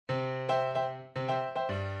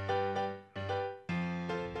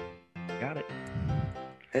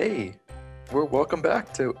Hey, we're welcome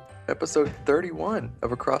back to episode 31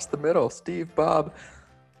 of Across the Middle. Steve, Bob,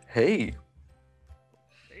 hey.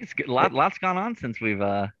 It's good. Hey, Lots gone on since we've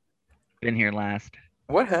been here last.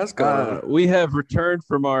 what has gone We have returned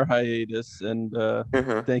from our hiatus, and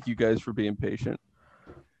on? thank you guys for being patient.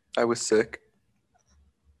 I was sick.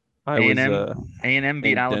 I A and was M A&M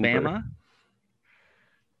beat in Denver. Alabama.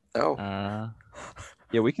 Oh,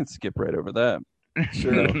 Yeah, we can skip right over that.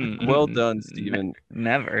 sure. Well done, Steven.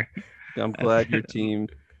 Never. I'm That's glad your team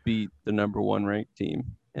beat the number one ranked team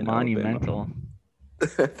in Alabama. monumental. I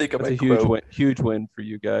think I That's a might quote. huge win for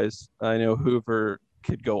you guys. I know Hoover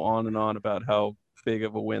could go on and on about how big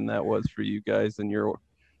of a win that was for you guys and your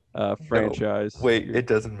franchise. Wait, it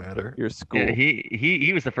doesn't matter. Your school. Yeah,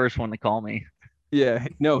 he was the first one to call me. Yeah,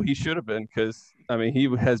 no, he should have been because I mean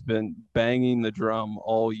he has been banging the drum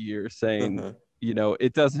all year saying,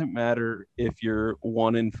 it doesn't matter if you're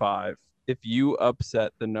 1-5. If you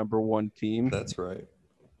upset the number one team, That's right.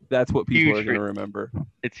 that's what people Huge are going to for- remember.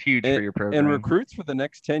 It's huge And, for your program. and recruits for the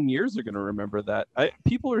next 10 years are going to remember that.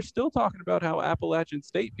 People are still talking about how Appalachian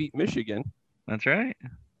State beat Michigan. That's right.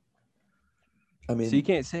 I mean, So you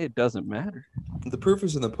can't say it doesn't matter. the proof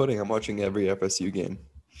is in the pudding. I'm watching every FSU game.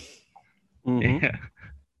 Mhm. Yeah.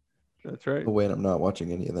 That's right. Oh, wait, I'm not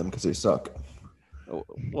watching any of them because they suck.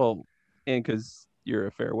 Well, and because you're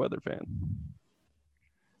a fair weather fan.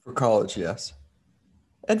 For college, yes.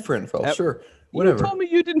 And for NFL, App- sure. You Whatever. told me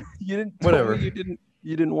you didn't. Whatever. You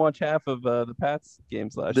didn't watch half of the Pats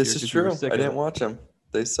games last year. This is 'cause you were true. sick I of didn't it. watch them.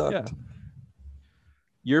 They sucked. Yeah.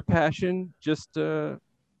 Your passion just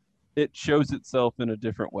it shows itself in a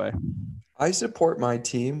different way. I support my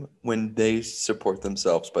team when they support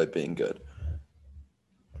themselves by being good.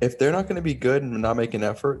 If they're not going to be good and not make an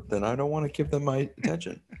effort, then I don't want to give them my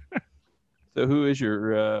attention. So, who is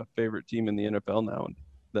your favorite team in the NFL now?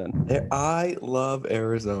 Then, I love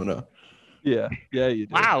Arizona. yeah, you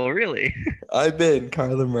do. Wow, really? I've been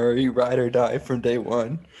Kyler Murray, ride or die from day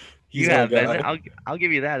one. He's You our have been. guy. I'll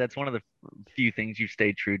give you that. That's one of the few things you've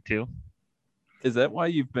stayed true to. Is that why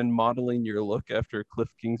you've been modeling your look after Cliff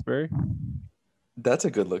Kingsbury? That's a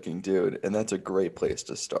good-looking dude, and that's a great place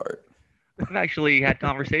to start. I've actually had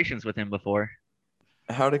conversations with him before.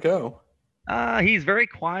 How'd it go? He's very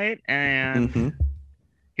quiet, and Mhm.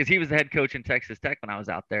 because he was the head coach in Texas Tech when I was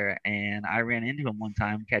out there, and I ran into him one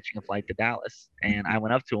time catching a flight to Dallas, and I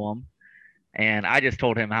went up to him, and I just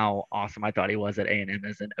told him how awesome I thought he was at A&M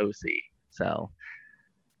as an OC. So,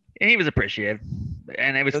 and he was appreciative,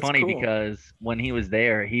 and it was That's funny cool. because when he was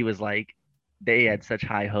there, he was like, they had such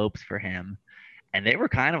high hopes for him, and they were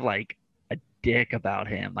kind of like a dick about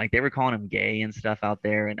him. Like they were calling him gay and stuff out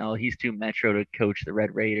there, and oh, he's too metro to coach the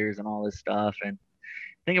Red Raiders and all this stuff. And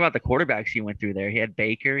think about the quarterbacks he went through there. He had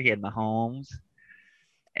Baker, he had Mahomes,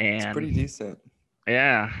 It's pretty and decent.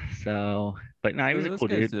 yeah. So, but no, he was a Those cool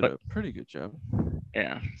guys dude. did But a pretty good job.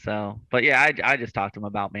 yeah, so, but yeah, I just talked to him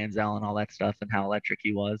about Manziel and all that stuff and how electric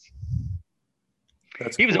he was.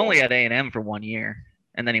 That's He was cool. only at A&M for 1 year,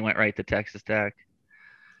 and then he went right to Texas Tech.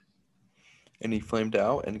 And he flamed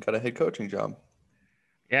out and got a head coaching job.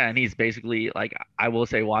 Yeah, and he's basically like, I will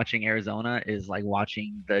say, watching Arizona is like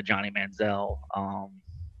watching the Johnny Manziel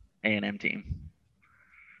A&M team.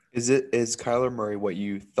 Is Kyler Murray what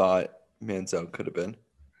you thought Manziel could have been?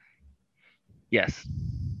 Yes,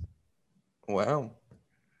 Wow.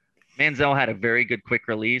 Manziel had a very good quick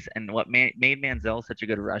release, and what made Manziel such a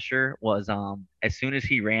good rusher was as soon as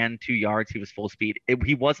he ran 2 yards, he was full speed.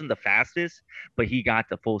 He wasn't the fastest, but he got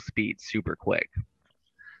the full speed super quick.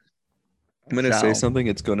 I'm going to say So- something.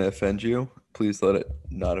 It's going to offend you. Please let it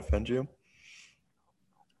not offend you.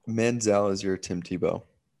 Manziel is your Tim Tebow.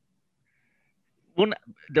 Well,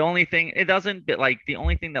 the only thing it doesn't, but like the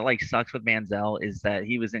only thing that like sucks with Manziel is that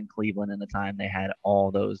he was in Cleveland in the time they had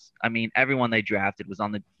all those. I mean, everyone they drafted was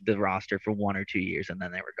on the roster for 1 or 2 years, and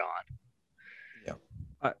then they were gone.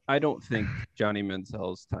 I don't think Johnny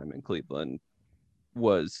Manziel's time in Cleveland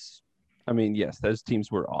was. I mean, yes, those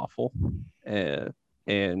teams were awful,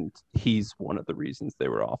 and he's one of the reasons they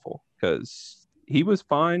were awful because he was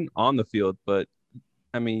fine on the field, but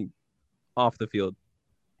I mean, off the field,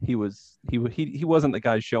 he wasn't the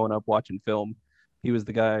guy showing up watching film. He was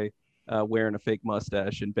the guy wearing a fake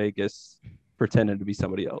mustache in Vegas, pretending to be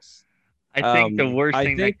somebody else. I think the worst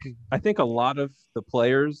thing I think a lot of the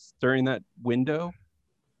players during that window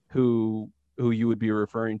who you would be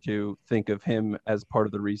referring to think of him as part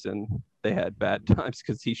of the reason they had bad times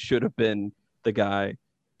because he should have been the guy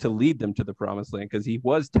to lead them to the promised land because he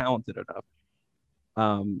was talented enough.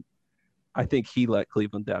 I think he let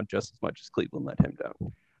Cleveland down just as much as Cleveland let him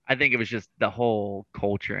down. I think it was just the whole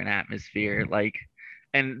culture and atmosphere. Like,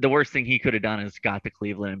 And the worst thing he could have done is got to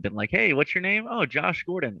Cleveland and been like, "Hey, what's your name? Oh, Josh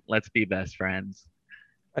Gordon. Let's be best friends."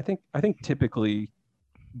 I think typically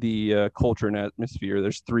the culture and atmosphere,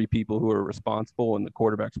 there's three people who are responsible, and the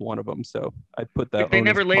quarterback's one of them. So I'd put If that they onus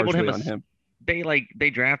never labeled him partially a, on him. they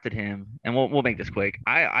drafted him, and we'll make this quick.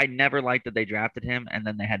 I never liked that they drafted him, and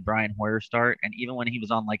then they had Brian Hoyer start, and even when he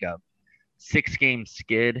was on like a 6 game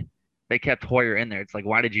skid, they kept Hoyer in there. It's like,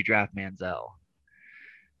 why did you draft Manziel?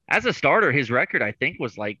 As a starter, his record I think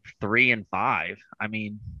was like 3-5. I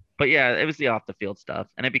mean, but yeah, it was the off the field stuff,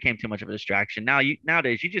 and it became too much of a distraction.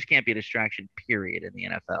 Nowadays you just can't be a distraction. Period in the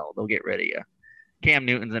NFL, they'll get rid of you. Cam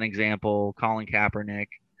Newton's an example. Colin Kaepernick,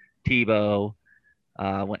 Tebow,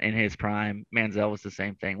 in his prime. Manziel was the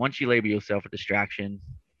same thing. Once you label yourself a distraction,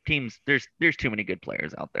 teams there's too many good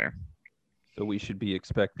players out there. So we should be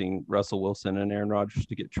expecting Russell Wilson and Aaron Rodgers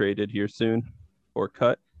to get traded here soon or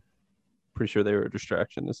cut. Pretty sure they were a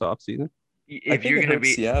distraction this offseason. I If think you're it gonna hurts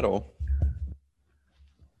be, Seattle,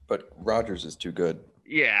 but Rodgers is too good.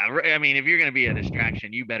 yeah, I mean, if you're gonna be a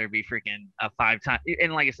distraction, you better be freaking a 5 time.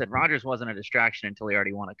 And like I said, Rodgers wasn't a distraction until he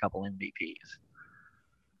already won a couple MVPs.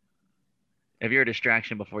 If you're a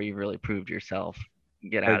distraction before you've really proved yourself,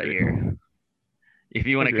 get I out of agree. here. If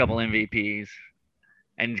you win a Agree. couple MVPs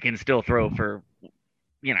and can still throw for,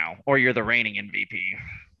 or you're the reigning MVP.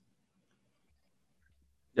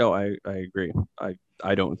 No, I agree.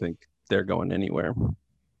 I don't think they're going anywhere.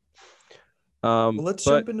 Well, let's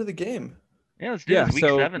but jump into the game. Yeah, let's do yeah, this. Week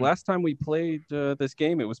so 7. last time we played this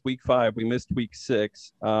game, it was week 5. We missed week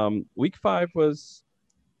 6. Week 5 was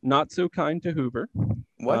not so kind to Hoover.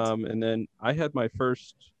 What? And then I had my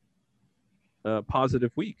first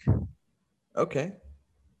positive week. Okay.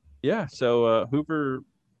 Yeah, so Hoover,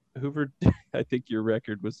 I think your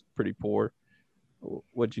record was pretty poor.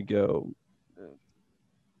 What'd you go?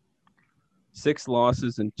 6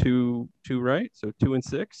 losses and two right, so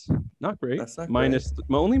 2-6. Not great. That's not minus great.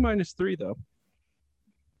 Only -3 though.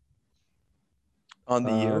 On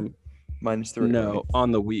the year, -3. No, right?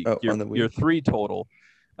 on the week. Oh, Your, on the week. Your 3 total.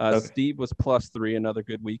 Okay. Steve was +3, another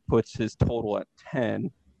good week, puts his total at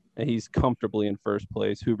 10, and he's comfortably in first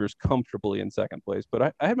place. Hoover's comfortably in second place.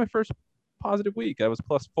 But I had my first positive week. I was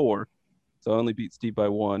 +4, so I only beat Steve by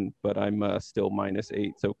 1, but I'm still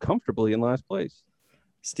 -8, so comfortably in last place.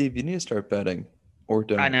 Steve, you need to start betting, or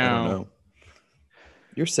don't. I I don't know. know.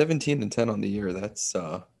 You're 17-10 on the year. That's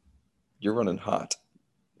you're running hot.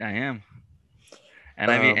 I am.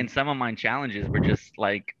 And I mean, and Um, some of my challenges were just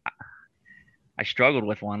like, I struggled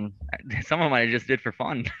with one. Some of them I just did for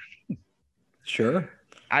fun. Sure.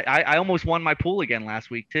 I almost won my pool again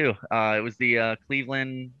last week too. It was the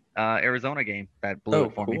Cleveland Arizona game that blew Oh,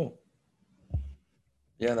 it for me. cool.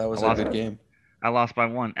 Yeah, that was I a lost. good game. I lost by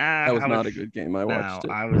 1. That was I not was a good game. I watched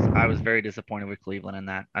no, it. I was very disappointed with Cleveland in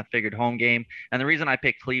that. I figured home game, and the reason I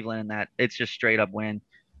picked Cleveland in that it's just straight up win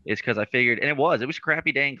is because I figured, and it was a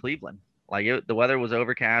crappy day in Cleveland. Like the weather was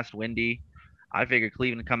overcast, windy. I figured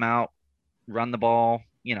Cleveland come out, run the ball.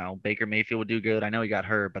 Baker Mayfield would do good. I know he got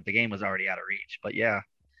hurt, but the game was already out of reach. But yeah,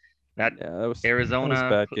 that Yeah, that was a Arizona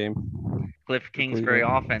bad game. Cliff for Kingsbury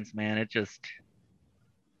Cleveland. offense, man,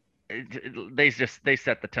 they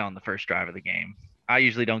set the tone the first drive of the game. I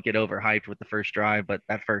usually don't get overhyped with the first drive, but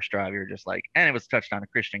that first drive, you're just like, and it was a touchdown to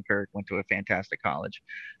Christian Kirk, went to a fantastic college.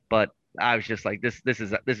 But I was just like, this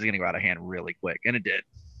is gonna go out of hand really quick, and it did.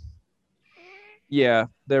 Yeah,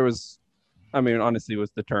 there was. I mean, honestly, it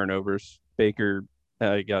was the turnovers. Baker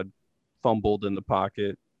got fumbled in the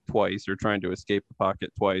pocket twice, or trying to escape the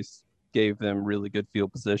pocket twice. Gave them really good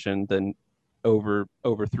field position, then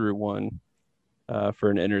overthrew one for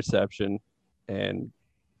an interception, and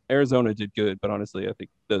Arizona did good. But honestly, I think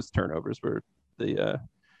those turnovers were the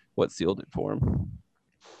what sealed it for them.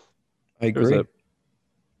 I agree.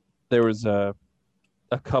 There was a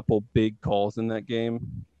couple big calls in that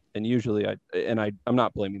game, and usually I'm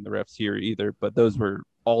not blaming the refs here either, but those were,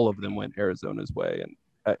 all of them went Arizona's way,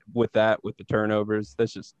 and with the turnovers,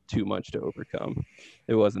 that's just too much to overcome.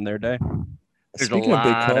 It wasn't their day. There's Speaking of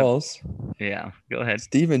big lot of- calls, Yeah, go ahead.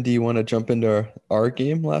 Steven, do you want to jump into our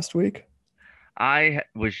game last week? I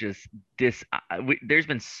was just there's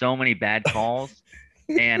been so many bad calls,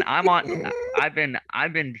 and I've been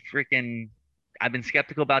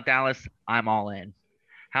skeptical about Dallas. I'm all in.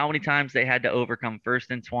 How many times they had to overcome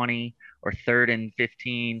 1st and 20 or 3rd and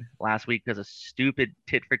 15 last week because of stupid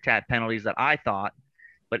tit for tat penalties that I thought.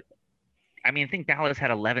 But I mean, I think Dallas had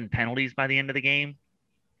 11 penalties by the end of the game,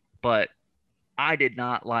 but I did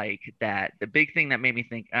not like that. The big thing that made me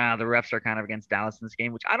think, the refs are kind of against Dallas in this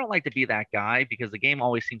game, which I don't like to be that guy because the game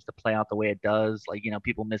always seems to play out the way it does. Like,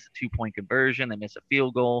 people miss a 2-point conversion, they miss a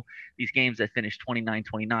field goal. These games that finish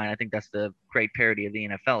 29-29, I think that's the great parody of the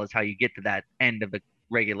NFL is how you get to that end of the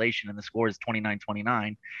regulation and the score is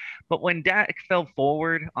 29-29. But when Dak fell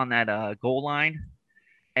forward on that goal line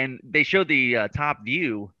and they showed the top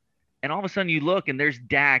view, and all of a sudden you look and there's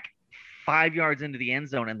Dak 5 yards into the end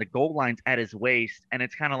zone and the goal line's at his waist, and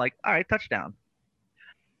it's kind of like, all right, touchdown.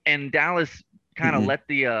 And Dallas kind of let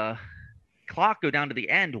the clock go down to the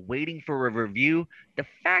end, waiting for a review. The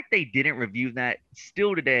fact they didn't review that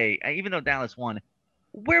still today, even though Dallas won,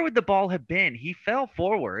 where would the ball have been? He fell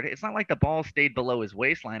forward. It's not like the ball stayed below his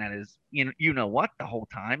waistline at his, what, the whole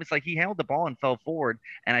time. It's like he held the ball and fell forward.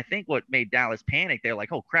 And I think what made Dallas panic, they're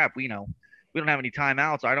like, oh crap, we don't have any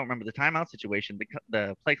timeouts. I don't remember the timeout situation.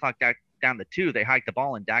 The play clock down to 2, they hiked the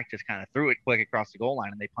ball and Dak just kind of threw it quick across the goal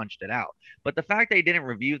line and they punched it out. But the fact they didn't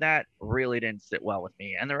review that really didn't sit well with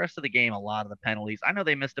me. And the rest of the game, a lot of the penalties. I know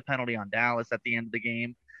they missed a penalty on Dallas at the end of the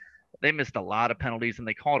game. They missed a lot of penalties and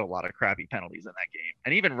they called a lot of crappy penalties in that game.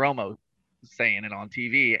 And even Romo saying it on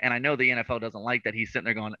TV. And I know the NFL doesn't like that. He's sitting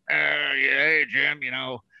there going, hey, Jim,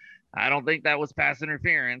 I don't think that was pass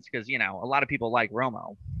interference because, a lot of people like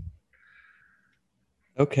Romo.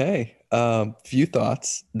 Okay. Few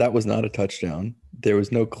thoughts. That was not a touchdown. There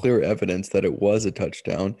was no clear evidence that it was a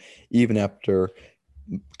touchdown, even after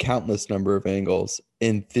countless number of angles.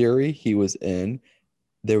 In theory, he was in.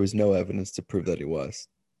 There was no evidence to prove that he was.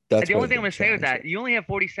 That's the only thing I'm going to say with that, you only have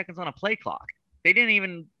 40 seconds on a play clock.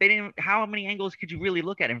 How many angles could you really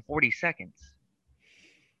look at in 40 seconds?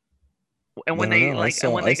 And when I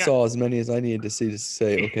saw as many as I needed to see to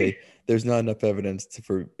say, okay, there's not enough evidence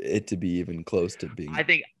for it to be even close to being I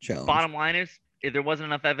think challenged. Bottom line is, if there wasn't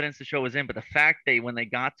enough evidence to show it was in, but the fact when they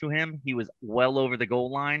got to him, he was well over the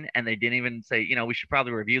goal line and they didn't even say, we should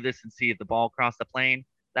probably review this and see if the ball crossed the plane.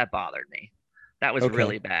 That bothered me. That was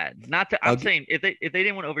really bad. I'm saying if they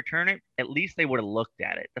didn't want to overturn it, at least they would have looked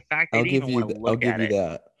at it. The fact they didn't even want to look at it.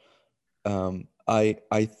 I'll give you that.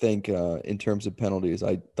 I think in terms of penalties,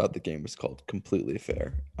 I thought the game was called completely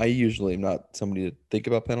fair. I usually am not somebody to think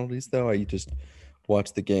about penalties, though. I just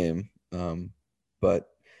watch the game. But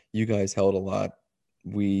you guys held a lot.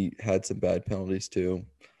 We had some bad penalties, too.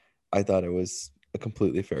 I thought it was a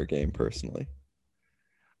completely fair game, personally.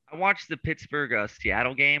 I watched the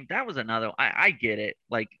Pittsburgh-Seattle game. That was another. I get it.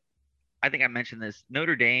 Like, I think I mentioned this.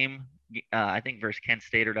 Notre Dame, I think versus Kent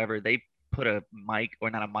State or whatever, they put a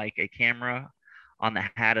camera on the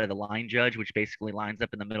hat of the line judge, which basically lines up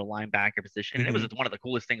in the middle linebacker position. And it was one of the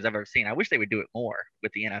coolest things I've ever seen. I wish they would do it more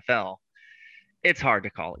with the NFL. It's hard to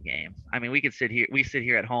call a game. I mean, we sit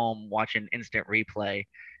here at home watching instant replay.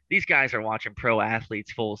 These guys are watching pro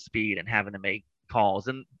athletes full speed and having to make calls.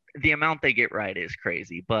 And the amount they get right is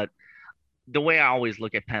crazy. But the way I always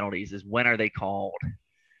look at penalties is when are they called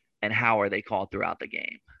and how are they called throughout the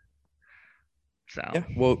game? So yeah,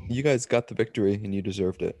 well, you guys got the victory and you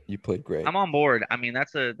deserved it. You played great. I'm on board. I mean,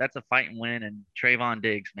 that's a fight and win. And Trayvon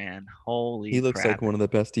Diggs, man, he looks like one of the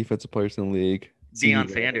best defensive players in the league.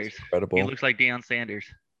 Deion Sanders, incredible. He looks like Deion Sanders.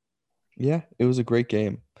 Yeah, it was a great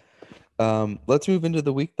game. Let's move into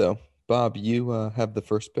the week though. Bob, you have the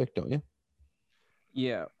first pick, don't you?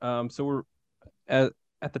 Yeah. So we're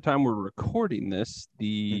at the time we're recording this,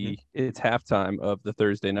 it's halftime of the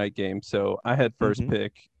Thursday night game. So I had first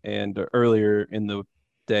pick, and earlier in the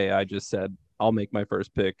day, I just said I'll make my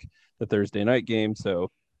first pick the Thursday night game,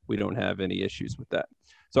 so we don't have any issues with that.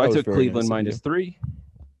 So I took Cleveland -3,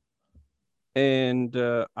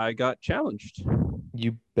 and I got challenged.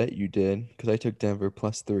 You bet you did, because I took Denver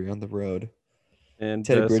 +3 on the road. And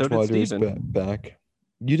Teddy Bridgewater so is back.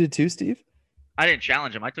 You did too, Steve? I didn't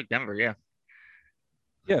challenge him. I took Denver, yeah.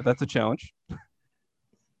 Yeah, that's a challenge.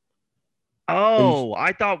 Oh,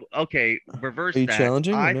 I thought, okay, reverse that. Are you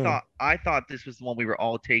challenging? I thought this was the one we were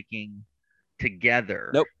all taking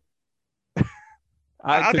together. Nope.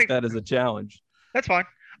 I took that as a challenge. That's fine.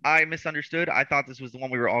 I misunderstood. I thought this was the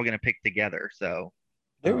one we were all going to pick together. So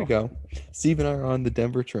there we go. Steve and I are on the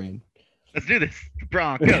Denver train. Let's do this.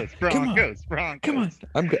 Broncos. Broncos. Come on.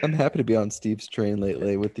 I'm happy to be on Steve's train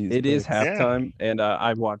lately with these. It is halftime, and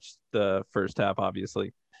I watched the first half,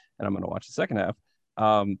 obviously, and I'm going to watch the second half.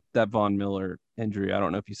 That Von Miller injury, I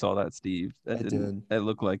don't know if you saw that, Steve. I did. It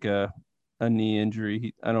looked like a knee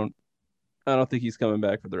injury. I don't think he's coming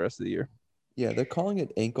back for the rest of the year. Yeah, they're calling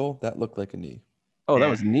it ankle. That looked like a knee. Oh, that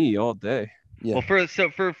was knee all day. Yeah. Well,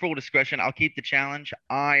 for full discretion, I'll keep the challenge.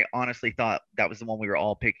 I honestly thought that was the one we were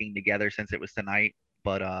all picking together since it was tonight,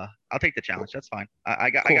 but I'll take the challenge. That's fine.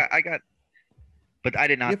 I got but I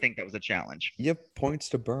did not Yep. think that was a challenge. You have points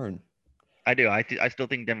to burn. I do. I still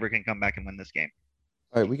think Denver can come back and win this game.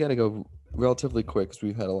 All right, we got to go relatively quick because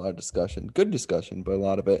we've had a lot of discussion. Good discussion, but a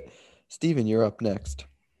lot of it. Steven, you're up next.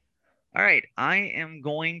 All right, I am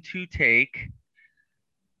going to take.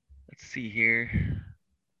 Let's see here.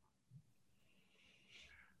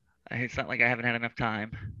 It's not like I haven't had enough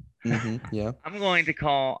time. Yeah. I'm going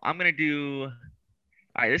to do. All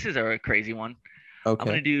right, this is a crazy one. I'm going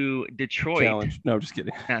to Okay. do Detroit. Challenge. No, just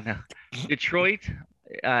kidding. No. Detroit,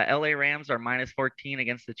 LA Rams are minus 14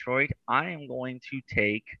 against Detroit. I am going to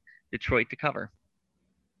take Detroit to cover.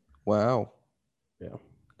 Wow. Yeah.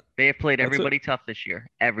 They have played That's everybody tough this year.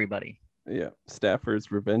 Everybody. Yeah.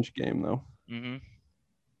 Stafford's revenge game though. hmm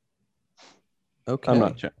Okay. I'm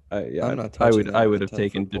not. Yeah. I'm not I touching would. that I with would a have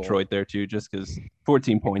taken 10-foot pole. Detroit there too, just because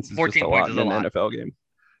 14 points is 14 just a points lot is in a an lot. NFL game.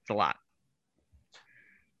 It's a lot.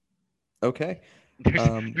 Okay.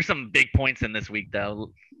 There's some big points in this week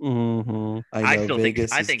though. Mm-hmm. I I know still think-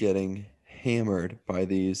 Vegas I is think- getting hammered by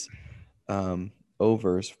these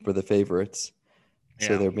overs for the favorites.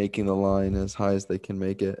 So Yeah. they're making the line as high as they can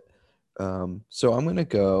make it. So I'm going to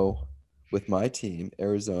go with my team,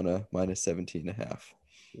 Arizona, minus 17.5.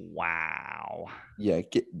 Wow. Yeah,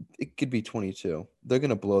 it could be 22. They're going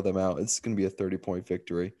to blow them out. It's going to be a 30-point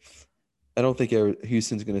victory. I don't think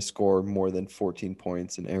Houston's going to score more than 14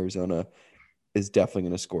 points, and Arizona is definitely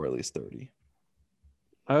going to score at least 30.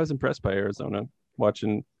 I was impressed by Arizona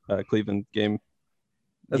watching Cleveland game.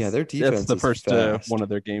 Yeah, their defense That's the is first fast. one of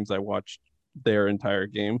their games I watched their entire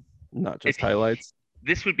game, not just highlights.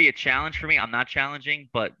 This would be a challenge for me. I'm not challenging,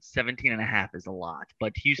 but 17.5 is a lot.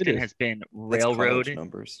 But Houston is. has been That's college railroaded.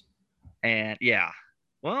 numbers. And yeah.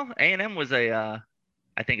 Well, A&M was I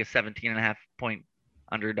think a 17.5 point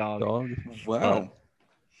underdog. Dog. Wow.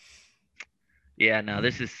 Yeah, no,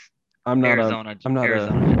 this is I'm not Arizona. a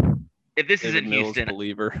Arizona. If this is David in Mills Houston,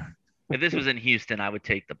 believer. if this was in Houston, I would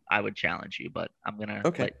challenge you, but I'm gonna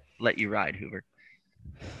Okay. let you ride, Hoover.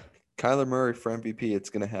 Kyler Murray for MVP. It's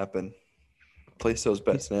going to happen. Place those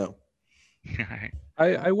bets now. All right.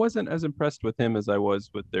 I wasn't as impressed with him as I was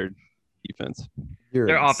with their defense. You're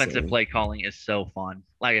Their insane. offensive play calling is so fun.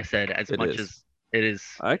 Like I said, as It much is. as it is.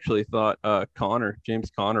 I actually thought James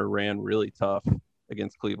Conner ran really tough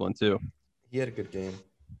against Cleveland too. He had a good game.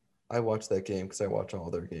 I watched that game because I watch all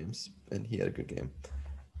their games, and he had a good game.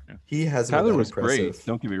 Yeah. He hasn't been Kyler that was impressive. great.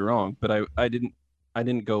 Don't get me wrong, but I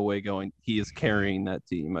didn't go away going he is carrying that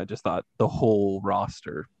team. I just thought the whole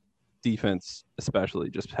roster, defense especially,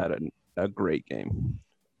 just had a great game.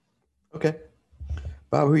 Okay.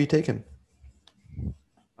 Bob, who are you taking?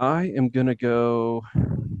 I am gonna go.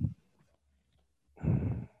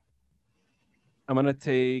 I'm gonna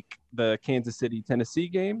take the Kansas City Tennessee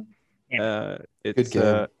game. It's Good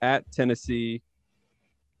game. at Tennessee,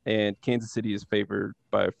 and Kansas City is favored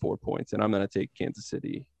by 4 points, and I'm gonna take Kansas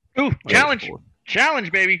City. Ooh, by challenge, 4.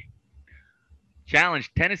 challenge, baby,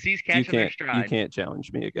 challenge. Tennessee's catching their You stride. can't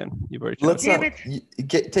challenge me again. You've already Let's challenged not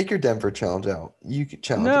Damn take your Denver challenge out. You can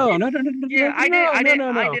challenge. No, it. no. Yeah, No.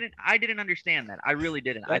 I didn't understand that. I really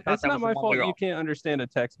didn't. I thought That's that not was my the one fault. we were You can't understand a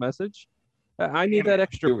text message. I Damn need that it.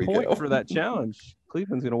 extra Here we point go. for that challenge.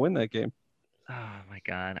 Cleveland's gonna win that game. Oh my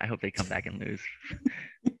god! I hope they come back and lose.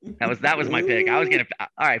 that was my pick. I was gonna.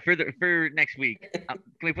 All right, for next week, can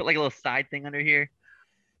we put like a little side thing under here?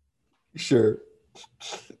 Sure.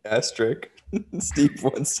 Asterisk. Steve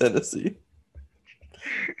wants Tennessee.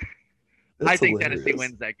 I That's think Tennessee hilarious.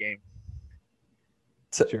 wins that game.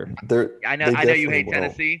 Sure. They I know you definitely hate will.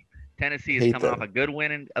 Tennessee. Tennessee is Hate coming off them. a good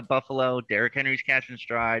win in Buffalo. Derrick Henry's catching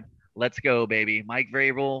stride. Let's go, baby. Mike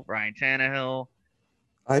Vrabel, Ryan Tannehill,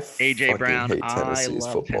 I AJ fucking Brown. hate I Tennessee's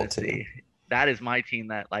love football Tennessee. team. That is my team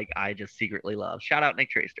that I just secretly love. Shout out Nick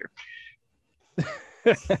Traster.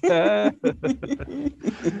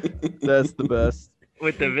 That's the best.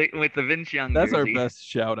 With the Vince Young That's our jersey. best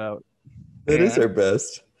shout out. That is Yeah. our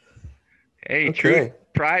best. Hey, Okay. true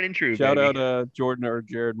pride and true. Shout baby. out Jordan or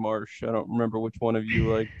Jared Marsh. I don't remember which one of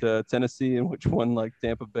you liked Tennessee and which one liked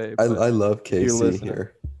Tampa Bay. I but love you're KC listening.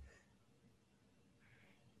 here.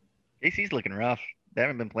 KC's looking rough. They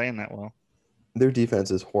haven't been playing that well. Their defense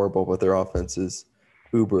is horrible, but their offense is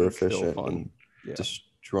uber It's still efficient fun. and Yeah.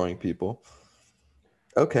 destroying people.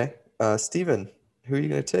 Okay. Steven, who are you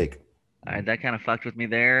going to take? All right, that kind of fucked with me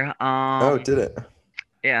there. Oh, did it?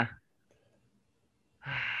 Yeah.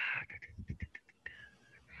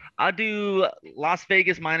 I'll do Las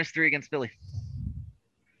Vegas -3 against Philly.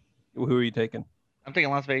 Who are you taking? I'm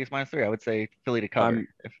taking Las Vegas -3. I would say Philly to cover.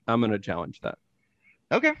 I'm gonna challenge that.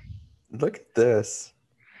 Okay. Look at this.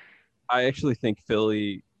 I actually think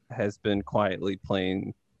Philly has been quietly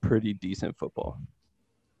playing pretty decent football.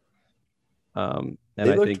 And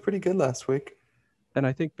They looked pretty good last week.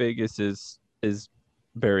 I think Vegas is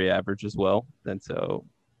very average as well, and so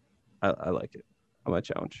I like it. I might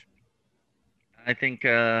challenge. I think,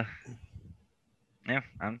 I'm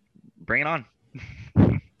bring it on.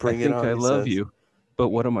 Bring I it think on, I he love says. you, but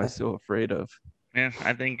what am I so afraid of? Yeah,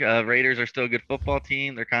 I think Raiders are still a good football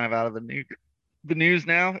team. They're kind of out of the news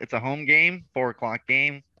now. It's a home game, 4 o'clock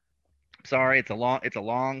game. Sorry, it's a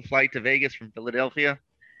long flight to Vegas from Philadelphia.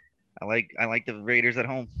 I like the Raiders at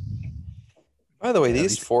home. By the way, Yeah,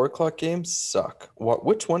 these 4 o'clock games suck.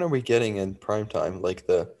 Which one are we getting in prime time? Like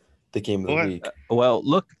the game of the What? week? well,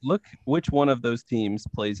 look which one of those teams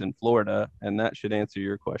plays in Florida, and that should answer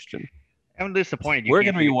your question. I'm disappointed you We're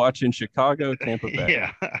can't going to be figure. watching Chicago, Tampa Bay,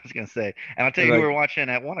 Yeah, I was gonna say, and I'll tell you who like we're watching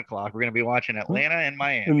at 1 o'clock. We're gonna be watching Atlanta and in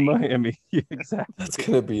Miami. Miami. That's Exactly.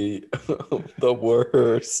 gonna be the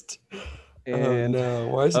worst. Oh And no!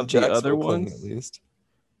 Why isn't of the other Jacksonville playing at ones, least?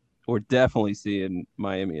 we're definitely seeing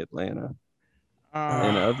Miami, Atlanta.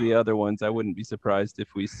 And Uh, of the other ones, I wouldn't be surprised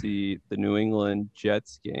if we see the New England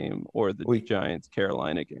Jets game or the We Giants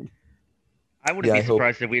Carolina game. I wouldn't yeah. be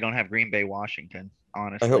surprised if we don't have Green Bay, Washington. I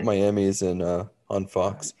hope Honestly, Miami is in on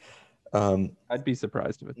Fox. I'd be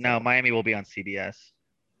surprised if it's no, not. Miami will be on CBS.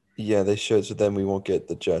 Yeah, they should. So then we won't get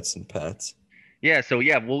the Jets and Pats. Yeah, so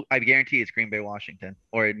yeah, I guarantee it's Green Bay, Washington,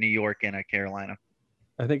 or New York and Carolina.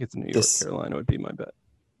 I think it's New York, This Carolina would be my bet,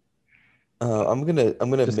 I'm gonna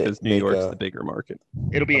just because New make York's the bigger market.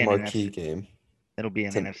 It'll a be an marquee NFC. game It'll be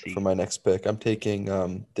an for NFC. my next pick. I'm taking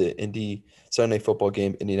the Indy Sunday football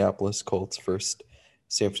game, Indianapolis Colts versus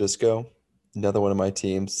San Francisco. Another one of my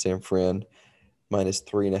teams, San Fran,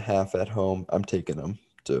 -3.5 at home. I'm taking them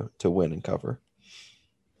to win and cover.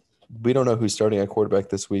 We don't know who's starting at quarterback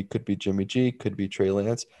this week. Could be Jimmy G, could be Trey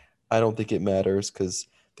Lance. I don't think it matters because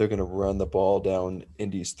they're going to run the ball down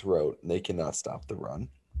Indy's throat and they cannot stop the run.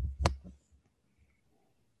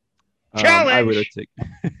 I would have Challenge.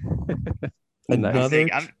 taken Another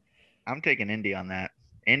I'm taking Indy on that.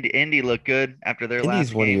 Indy looked good after their Indy's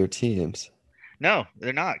last one of game. your teams. No,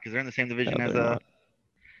 they're not because they're in the same division No, as they're not.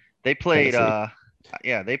 they played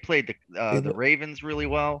Tennessee. they played They the look, Ravens really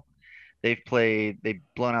well. They've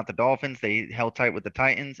blown out the Dolphins. They held tight with the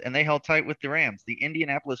Titans and they held tight with the Rams. The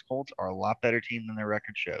Indianapolis Colts are a lot better team than their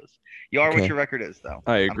record shows. You are what okay. your record is, though.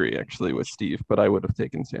 I agree actually with Steve, but I would have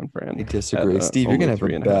taken San Fran. I disagree. Steve, you're only gonna have a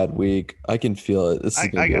 3.5. bad week. I can feel it. This is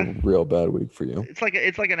gonna I be got a real bad week for you. it's like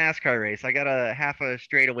a NASCAR race. I got a half a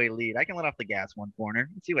straightaway lead. I can let off the gas one corner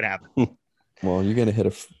and see what happens. Well, you're gonna hit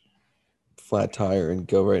a flat tire and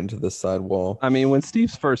go right into the side wall. I mean, when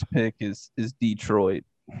Steve's first pick is Detroit.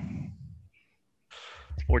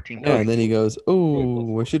 It's 14 Yeah, points. and then he goes,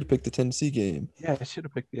 "Oh, I should have picked the Tennessee game." Yeah, I should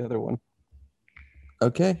have picked the other one.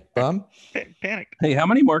 Okay, Bob. Panic. Hey, how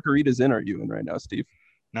many margaritas in are you in right now, Steve?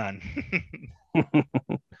 None.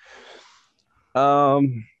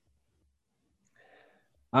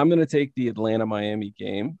 I'm gonna take the Atlanta Miami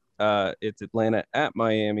game. It's Atlanta at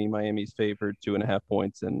Miami. Miami's favored 2.5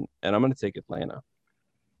 points, and I'm gonna take Atlanta.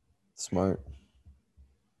 Smart.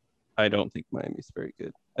 I don't think Miami's very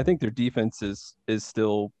good. I think their defense is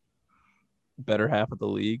still better half of the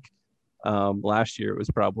league. Last year it was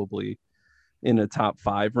probably in a top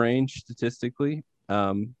 5 range statistically.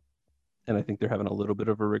 And I think they're having a little bit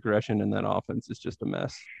of a regression, and that offense is just a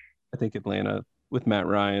mess. I think Atlanta with Matt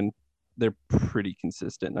Ryan, they're pretty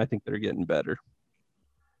consistent. I think they're getting better.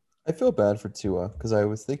 I feel bad for Tua because I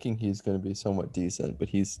was thinking he's going to be somewhat decent, but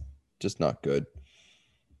he's just not good.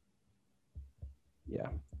 Yeah,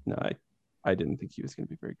 no, I didn't think he was going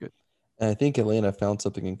to be very good. And I think Atlanta found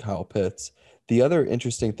something in Kyle Pitts. The other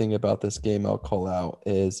interesting thing about this game I'll call out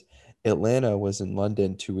is Atlanta was in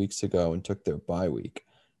London 2 weeks ago and took their bye week.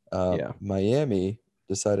 Yeah. Miami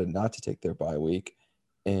decided not to take their bye week,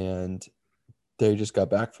 and they just got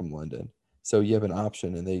back from London. So you have an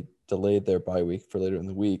option, and they delayed their bye week for later in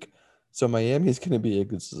the week. So Miami is going to be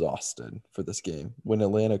exhausted for this game when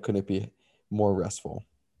Atlanta couldn't be more restful.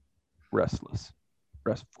 Restless.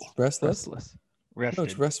 Restless? Rested. No,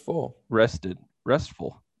 it's restful. Rested.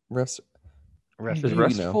 Restful. Rested. Is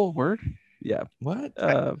restful a word? Yeah. What?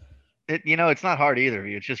 It's not hard either.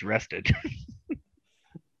 It's just rested.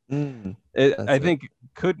 I think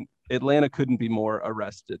Atlanta couldn't be more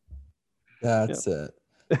arrested. That's it.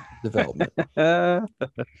 Development.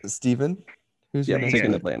 Steven, who's your next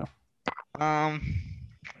taking pick? Atlanta.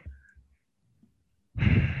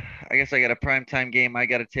 I guess I got a primetime game I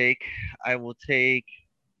got to take. I will take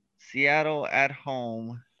Seattle at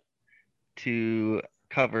home to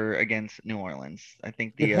cover against New Orleans. I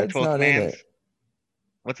think the Your head's 12th not in man's. it.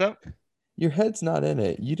 What's up? Your head's not in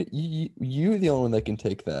it. You're the only one that can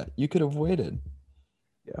take that. You could have waited.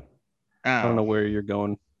 Yeah. I don't know Oh, where you're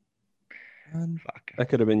going. fuck. That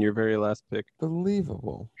could have been your very last pick.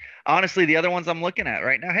 Unbelievable. Honestly, the other ones I'm looking at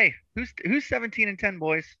right now. Hey, who's 17-10,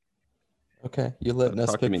 boys? Okay, you're letting us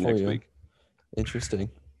Talk to pick me for next you. week. Interesting.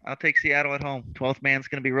 I'll take Seattle at home. 12th man's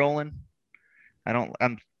gonna be rolling.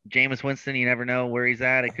 I'm Jameis Winston. You never know where he's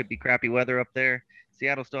at. It could be crappy weather up there.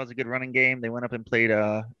 Seattle still has a good running game. They went up and played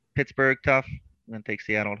Pittsburgh tough. I'm gonna take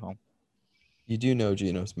Seattle at home. You do know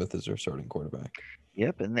Geno Smith is our starting quarterback.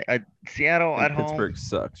 Yep, and Seattle And at Pittsburgh home.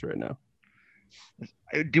 sucks right now.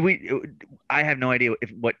 Do we? I have no idea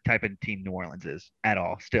what type of team New Orleans is at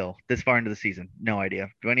all. Still, this far into the season, no idea.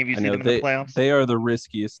 Do any of you I see know them in the playoffs? they are the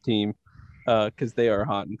riskiest team because they are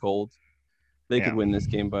hot and cold. They could Yeah, win this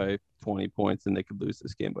game by 20 points and they could lose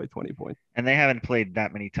this game by 20 points. and they haven't played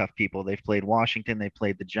that many tough people. They've played Washington. They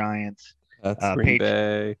played the Giants. That's Green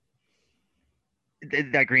Bay.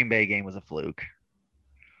 That Green Bay game was a fluke.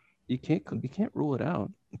 You can't rule it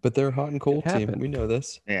out. but they're a hot and cold team. happened. We know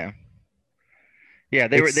this. Yeah. Yeah,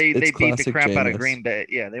 they were they It's beat the classic crap out of Jameis. Green Bay.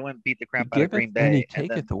 Yeah, they went and beat the crap out of Give it Green and you Bay,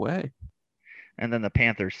 take it away. and then the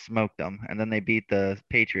Panthers smoked them, and then they beat the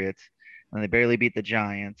Patriots, and they barely beat the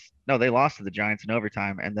Giants. No, they lost to the Giants in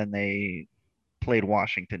overtime, and then they played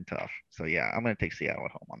Washington tough. So yeah, I'm gonna take Seattle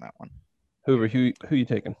at home on that one. Who you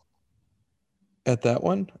taking? At that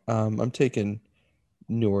one, I'm taking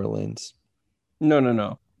New Orleans.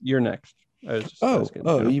 No. You're next. I was just asking,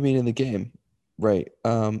 Oh, you mean in the game, right?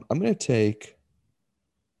 I'm gonna take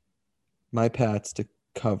my Pats to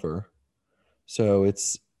cover. So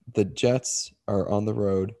it's the Jets are on the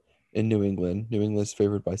road in New England. New England's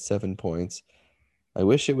favored by 7 points. I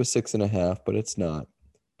wish it was 6.5, but it's not.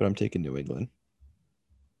 But I'm taking New England.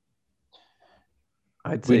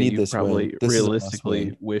 I'd We say need you this probably win. This is a must realistically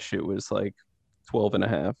win. wish it was like 12 and a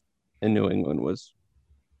half and New England was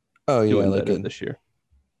Oh yeah, doing like better this year.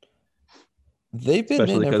 they've been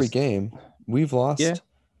Especially in every 'cause- game. We've lost. Yeah.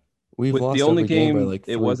 We've lost The only every game by game like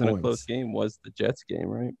it 3 wasn't points. a close game was the Jets game,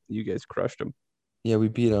 right? You guys crushed them. Yeah, we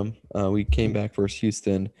beat them. We came back versus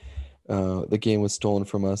Houston. The game was stolen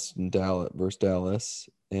from us in Dallas,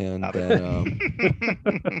 and Stop then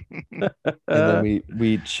it. and then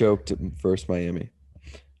we choked versus Miami.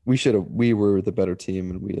 We were the better team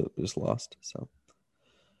and we just lost. So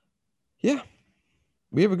yeah,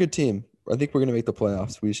 we have a good team. I think we're gonna make the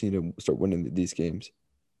playoffs. We just need to start winning these games.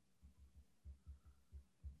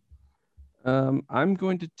 I'm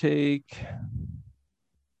going to take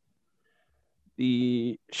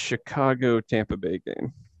the Chicago Tampa Bay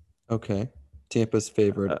game. Okay. Tampa's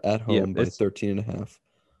favored at yeah, home by it's 13.5.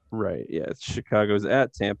 right. Yeah, it's Chicago's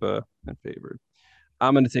at Tampa and favored.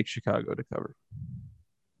 I'm going to take Chicago to cover.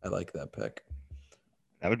 I like that pick.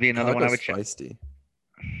 That would be another one I would Chicago's check. feisty.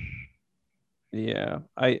 Yeah,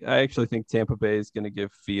 I actually think Tampa Bay is going to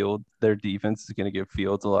give their defense is going to give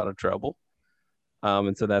Fields a lot of trouble.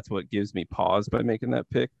 And so that's what gives me pause by making that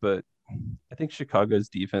pick. But I think Chicago's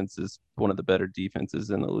defense is one of the better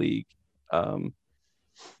defenses in the league.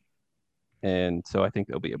 And so I think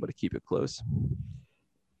they'll be able to keep it close.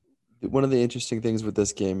 One of the interesting things with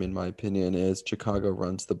this game, in my opinion, is Chicago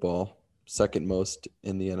runs the ball second most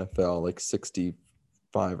in the NFL, like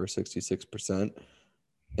 65 or 66%.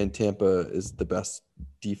 And Tampa is the best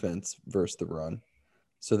defense versus the run.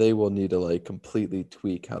 So they will need to like completely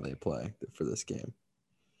tweak how they play for this game.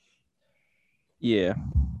 Yeah,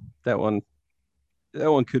 that one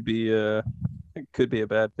could be a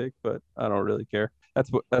bad pick, but I don't really care. That's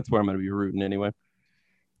where I'm going to be rooting anyway.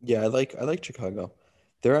 Yeah, I like Chicago.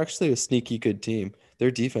 They're actually a sneaky good team.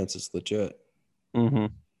 Their defense is legit. Mm-hmm.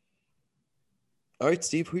 All right,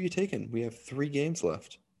 Steve, who are you taking? We have 3 games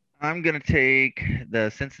left. I'm gonna take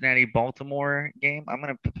the Cincinnati-Baltimore game. I'm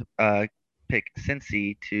gonna pick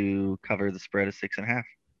Cincy to cover the spread of 6.5.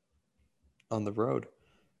 On the road.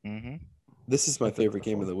 Mm-hmm. This is my That's a favorite tough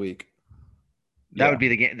game one. of the week. That would be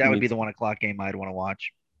the game. That would Me be the too. 1 o'clock game I'd want to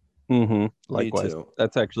watch. Mm-hmm. Likewise, too.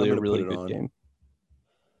 that's actually I'm a gonna really put it good on. game.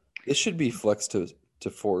 This should be flexed to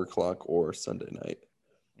 4 o'clock or Sunday night.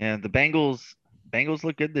 Yeah, the Bengals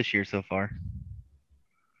look good this year so far.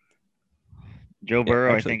 Joe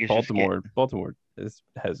Burrow, actually, I think, is Baltimore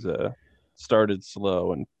has started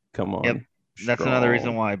slow and come on. Yep. That's another reason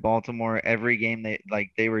strong. why Baltimore every game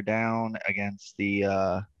they were down against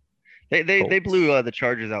the they Colts. blew the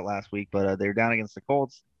Chargers out last week, but they were down against the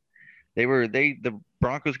Colts. The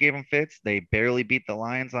Broncos gave them fits. They barely beat the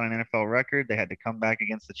Lions on an NFL record. They had to come back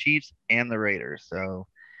against the Chiefs and the Raiders. So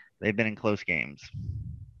they've been in close games.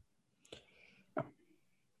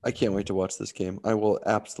 I can't wait to watch this game. I will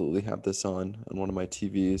absolutely have this on one of my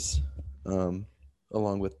TVs,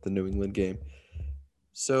 along with the New England game.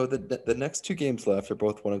 So the next 2 games left are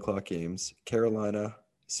both 1 o'clock games. Carolina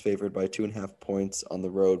is favored by 2.5 points on the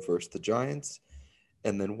road versus the Giants.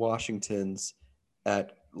 And then Washington's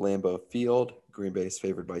at Lambeau Field. Green Bay is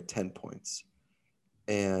favored by 10 points.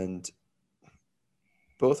 And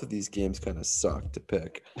both of these games kind of suck to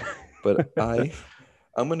pick. But I'm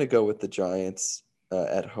going to go with the Giants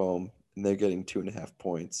at home, and they're getting 2.5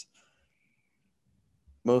 points.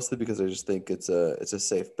 Mostly because I just think it's a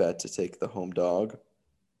safe bet to take the home dog.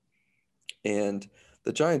 And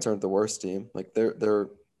the Giants aren't the worst team. Like they're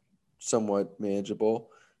somewhat manageable.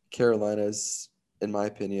 Carolina's, in my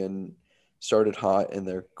opinion, started hot and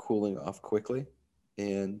they're cooling off quickly.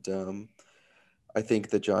 And I think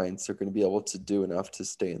the Giants are going to be able to do enough to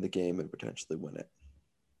stay in the game and potentially win it.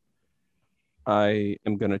 I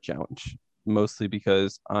am going to challenge, mostly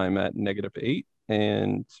because I'm at -8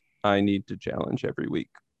 and I need to challenge every week.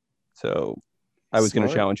 So I was going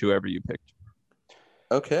to challenge whoever you picked.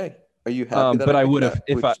 Okay. Are you happy that but I picked would have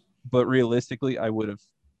that? but realistically I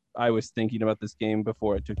was thinking about this game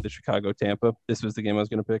before I took the Chicago Tampa. This was the game I was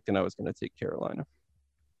going to pick, and I was going to take Carolina.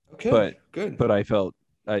 Okay, but good. But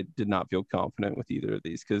I did not feel confident with either of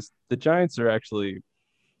these because the Giants are actually,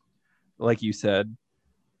 like you said,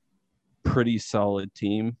 pretty solid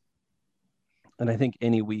team. And I think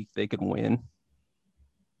any week they can win.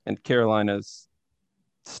 And Carolina's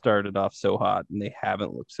started off so hot and they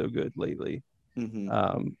haven't looked so good lately.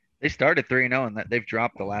 Mm-hmm. They started 3-0 and they've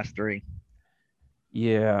dropped the last 3.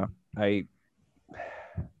 Yeah, I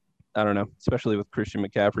don't know, especially with Christian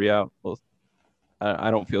McCaffrey out. Well,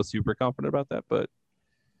 I don't feel super confident about that, but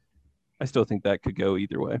I still think that could go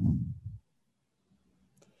either way.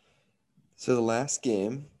 So the last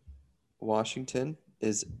game, Washington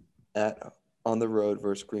is on the road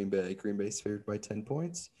versus Green Bay. Green Bay's favored by 10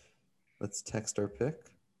 points. Let's text our pick.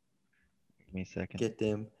 Give me a second.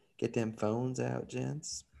 Get them phones out,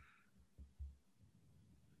 gents.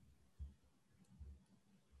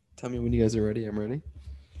 Tell me when you guys are ready. I'm ready.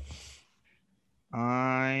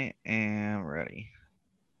 I am ready.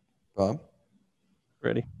 Bob?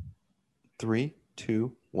 Ready. 3,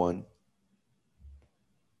 2, 1.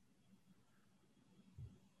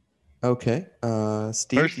 Okay.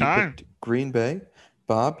 Steve, First time. picked Green Bay.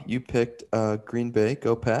 Bob, you picked Green Bay.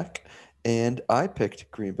 Go Pack. And I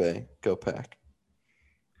picked Green Bay. Go Pack.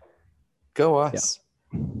 Go us.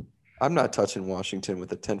 Yeah. I'm not touching Washington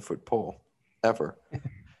with a 10-foot pole. Ever.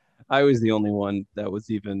 I was the only one that was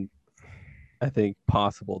even, I think,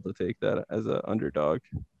 possible to take that as an underdog.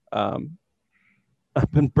 I've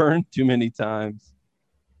been burned too many times.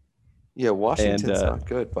 Yeah, Washington's not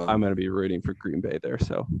good, Bob. I'm going to be rooting for Green Bay there,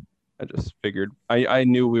 so I just figured I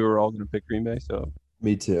knew we were all going to pick Green Bay, so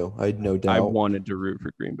me too. I had no doubt. I wanted to root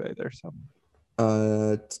for Green Bay there, so.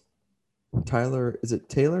 Tyler, is it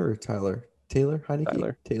Taylor or Tyler? Taylor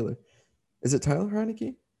Heinicke? Taylor. Is it Tyler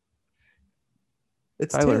Heinicke?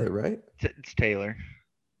 It's Taylor, right? It's Taylor.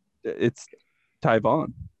 It's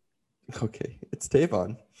Tyvon. Okay, it's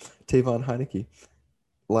Tavon Heinicke.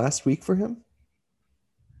 Last week for him?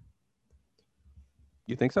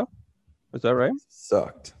 You think so? Is that right?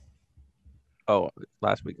 Sucked. Oh,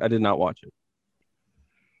 last week. I did not watch it.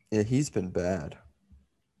 Yeah, he's been bad.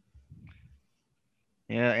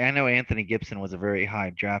 Yeah, I know Anthony Gibson was a very high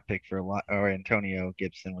draft pick for a lot, or Antonio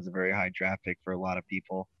Gibson was a very high draft pick for a lot of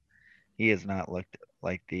people. He has not looked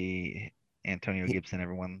like the Antonio Gibson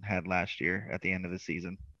everyone had last year at the end of the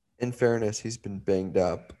season. In fairness, he's been banged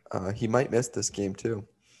up. He might miss this game too.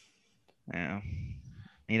 Yeah.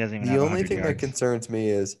 He doesn't even the have only thing yards. that concerns me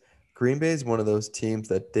is Green Bay is one of those teams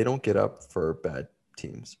that they don't get up for bad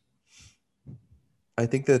teams. I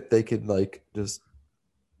think that they could just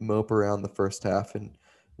mope around the first half and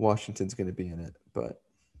Washington's going to be in it, but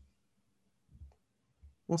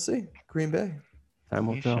we'll see. Green Bay. Time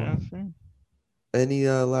will tell. Any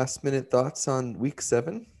last minute thoughts on week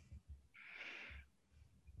 7?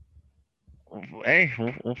 Hey,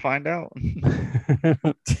 we'll find out.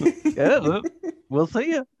 Yeah, we'll see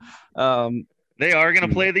you. They are going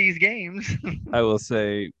to play these games. I will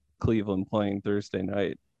say Cleveland playing Thursday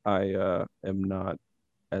night. I am not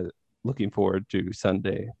looking forward to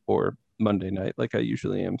Sunday or Monday night like I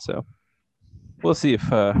usually am. So we'll see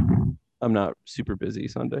if I'm not super busy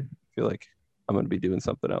Sunday. I feel like I'm going to be doing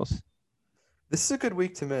something else. This is a good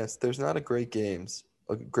week to miss. There's not a great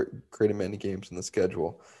many games in the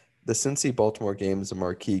schedule. The Cincy-Baltimore game is a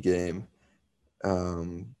marquee game.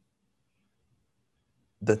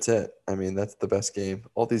 That's it. I mean, that's the best game.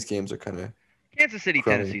 All these games are kind of Kansas City,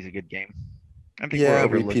 crummy. Tennessee's a good game. I think a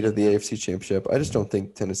repeat of the AFC Championship. I just don't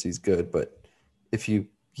think Tennessee's good, but it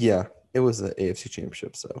was the AFC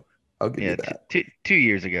Championship, so I'll give you that. 2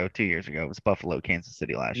 years ago, it was Buffalo, Kansas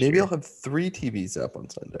City last year. Maybe I'll have 3 TVs up on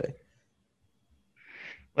Sunday.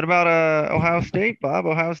 What about Ohio State, Bob?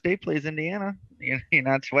 Ohio State plays Indiana. You're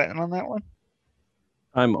not sweating on that one?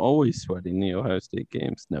 I'm always sweating the Ohio State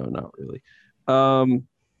games. No, not really.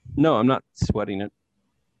 No, I'm not sweating it.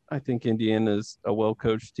 I think Indiana's a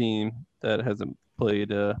well-coached team that hasn't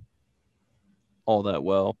played all that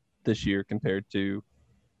well this year compared to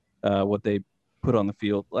what they put on the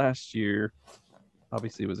field last year.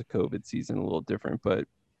 Obviously, it was a COVID season, a little different, but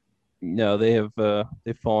no, they've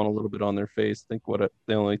fallen a little bit on their face. I think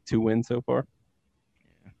they only 2 wins so far.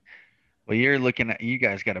 Well, you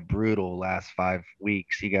guys got a brutal last 5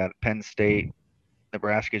 weeks. You got Penn State,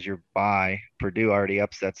 Nebraska's your bye. Purdue already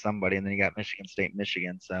upset somebody, and then you got Michigan State,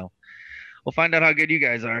 Michigan. So we'll find out how good you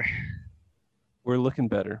guys are. We're looking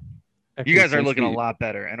better. You guys are looking a lot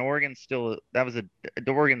better, and Oregon's still the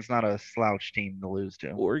Oregon's not a slouch team to lose to.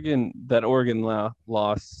 Oregon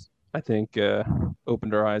loss, I think,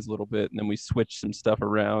 opened our eyes a little bit, and then we switched some stuff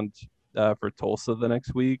around for Tulsa the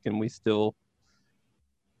next week, and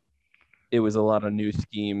it was a lot of new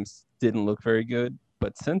schemes, didn't look very good.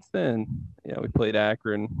 But since then, we played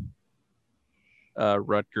Akron,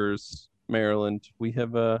 Rutgers, Maryland. We've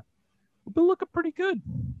been looking pretty good.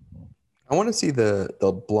 I want to see the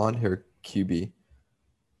blonde hair QB.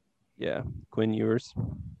 Yeah, Quinn Ewers.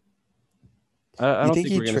 I don't think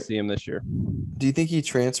we're going to see him this year. Do you think he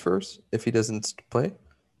transfers if he doesn't play?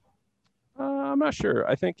 I'm not sure.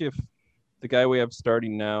 I think if the guy we have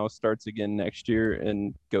starting now starts again next year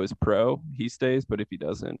and goes pro, he stays. But if he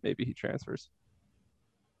doesn't, maybe he transfers.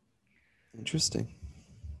 Interesting.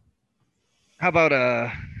 How about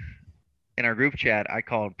in our group chat, I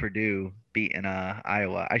called Purdue beating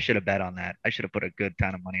Iowa. I should have bet on that. I should have put a good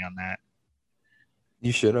ton of money on that.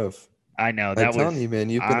 You should have. I know I'm telling you, man,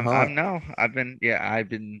 you've been hot. I've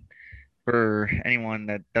been. For anyone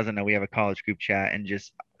that doesn't know, we have a college group chat, and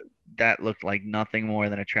just that looked like nothing more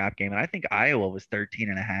than a trap game. And I think Iowa was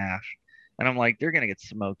 13.5. And I'm like, they're gonna get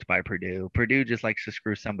smoked by Purdue. Purdue just likes to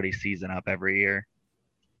screw somebody's season up every year.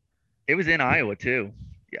 It was in Iowa too.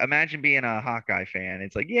 Imagine being a Hawkeye fan.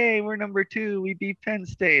 It's like, yay, we're number 2. We beat Penn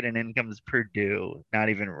State, and in comes Purdue, not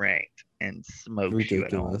even ranked, and smokes you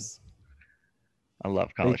at home. I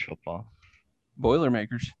love college football.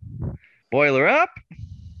 Boilermakers. Boiler up.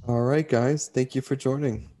 All right, guys. Thank you for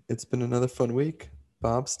joining. It's been another fun week.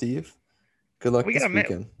 Bob, Steve, good luck this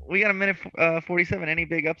weekend. We got a minute 47. Any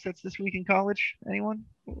big upsets this week in college? Anyone?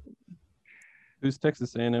 Who's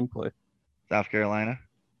Texas A&M play? South Carolina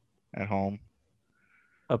at home.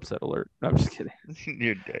 Upset alert. No, I'm just kidding.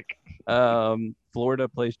 You're a dick. Florida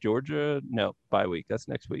plays Georgia. No, bye week. That's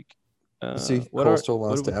next week. See, Coastal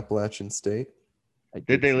lost to Appalachian State.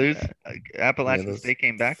 Did they lose? Appalachian State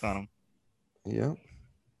came back on them. Yeah.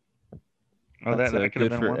 Oh, that could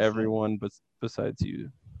good have been for everyone, but besides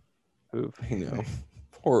you. I know.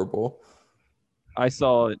 Horrible. I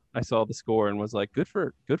saw it. I saw the score and was like, good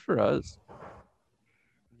for us.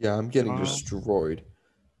 Yeah, I'm getting destroyed.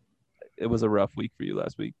 It was a rough week for you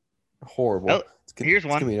last week. Horrible. Here's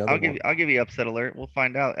one. I'll give you upset alert. We'll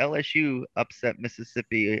find out. LSU upset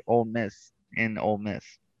Mississippi Ole Miss in Ole Miss.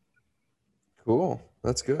 Cool.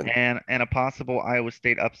 That's good. And a possible Iowa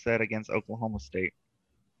State upset against Oklahoma State.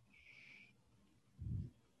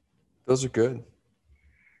 Those are good.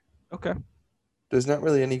 Okay. There's not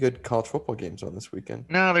really any good college football games on this weekend.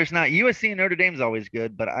 No, there's not. USC and Notre Dame's always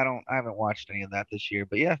good, but I haven't watched any of that this year.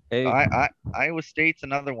 But yeah, hey, Iowa State's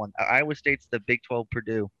another one. Iowa State's the Big 12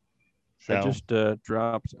 Purdue. So I just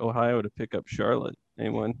dropped Ohio to pick up Charlotte.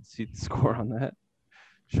 Anyone see the score on that?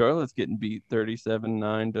 Charlotte's getting beat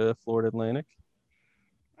 37-9 to Florida Atlantic.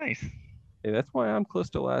 Nice. Hey, that's why I'm close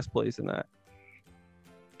to last place in that.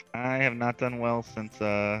 I have not done well since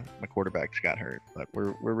my quarterbacks got hurt, but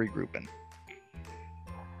we're regrouping.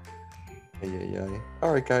 Yeah.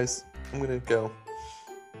 All right, guys. I'm going to go.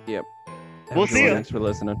 Yep. We'll see you. Thanks for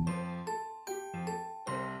listening.